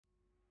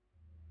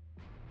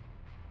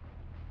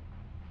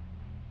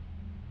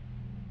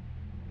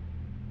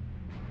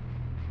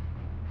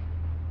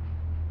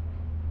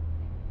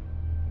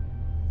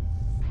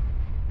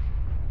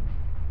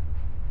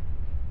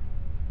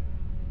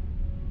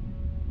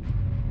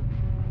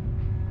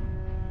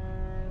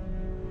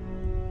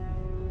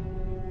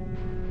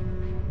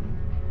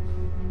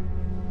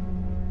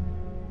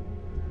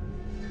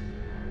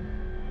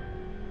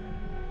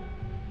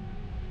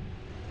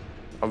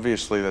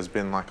Obviously there's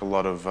been like a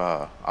lot of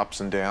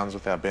ups and downs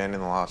with our band in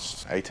the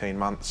last 18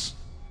 months.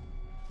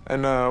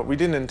 And we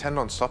didn't intend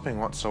on stopping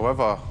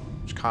whatsoever,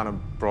 which kind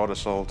of brought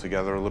us all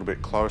together a little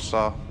bit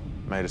closer,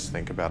 made us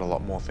think about a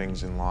lot more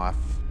things in life.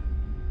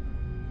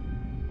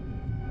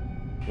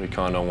 We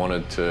kind of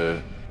wanted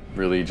to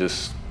really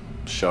just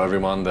show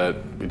everyone that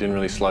we didn't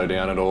really slow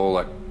down at all.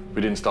 Like,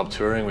 we didn't stop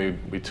touring,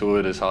 we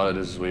toured as hard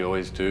as we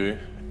always do,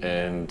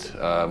 and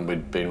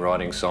we'd been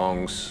writing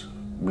songs,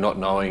 not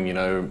knowing, you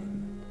know,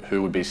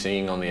 who would be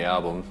singing on the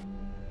album.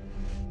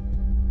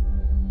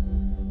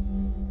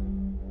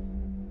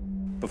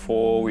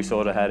 Before we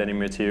sort of had any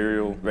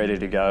material ready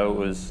to go, it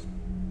was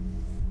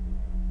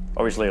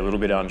obviously a little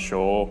bit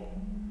unsure.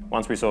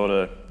 Once we sort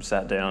of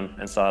sat down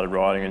and started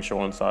writing, and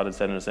Sean started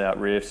sending us out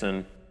riffs,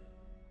 and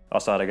I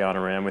started going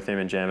around with him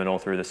and jamming all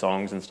through the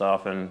songs and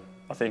stuff, and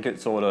I think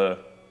it sort of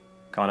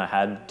kind of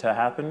had to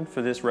happen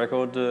for this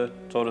record to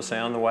sort of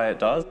sound the way it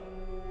does.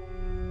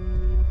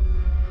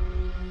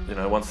 You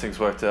know, once things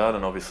worked out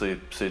and obviously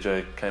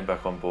CJ came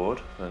back on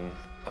board, then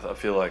I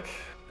feel like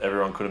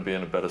everyone couldn't be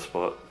in a better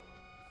spot.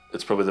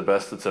 It's probably the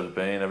best it's ever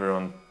been.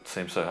 Everyone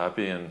seems so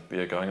happy, and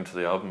yeah, going into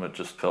the album, it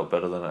just felt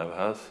better than it ever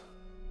has.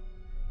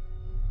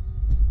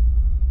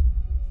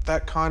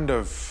 That kind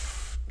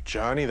of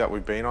journey that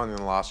we've been on in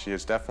the last year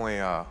has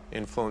definitely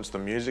influenced the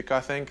music, I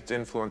think. It's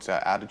influenced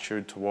our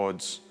attitude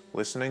towards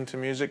listening to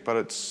music, but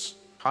it's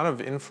kind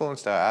of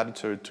influenced our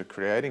attitude to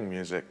creating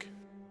music.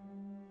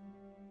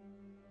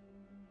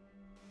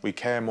 We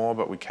care more,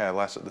 but we care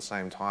less at the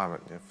same time,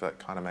 if that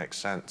kind of makes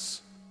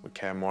sense. We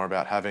care more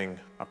about having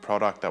a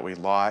product that we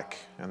like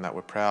and that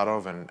we're proud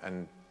of,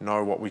 and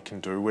know what we can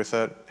do with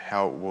it,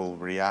 how it will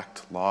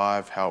react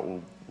live, how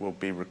it will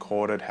be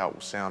recorded, how it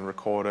will sound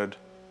recorded,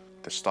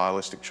 the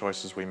stylistic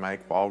choices we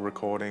make while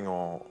recording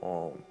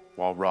or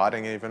while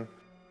writing even.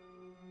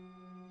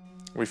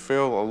 We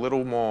feel a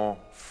little more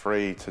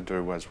free to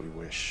do as we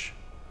wish.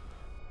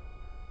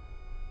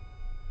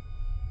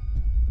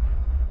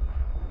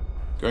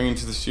 Going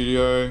into the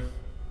studio,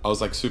 I was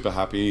like super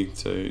happy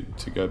to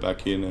go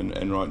back in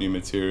and write new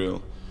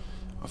material.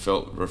 I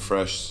felt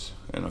refreshed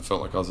and I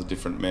felt like I was a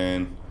different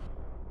man.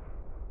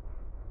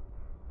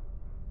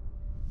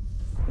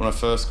 When I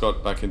first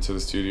got back into the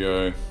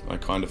studio, I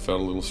kind of felt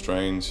a little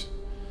strange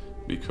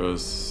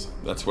because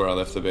that's where I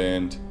left the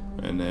band,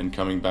 and then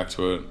coming back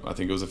to it, I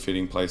think it was a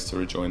fitting place to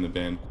rejoin the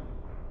band.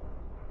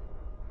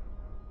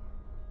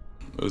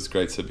 It was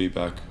great to be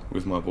back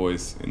with my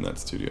boys in that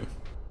studio.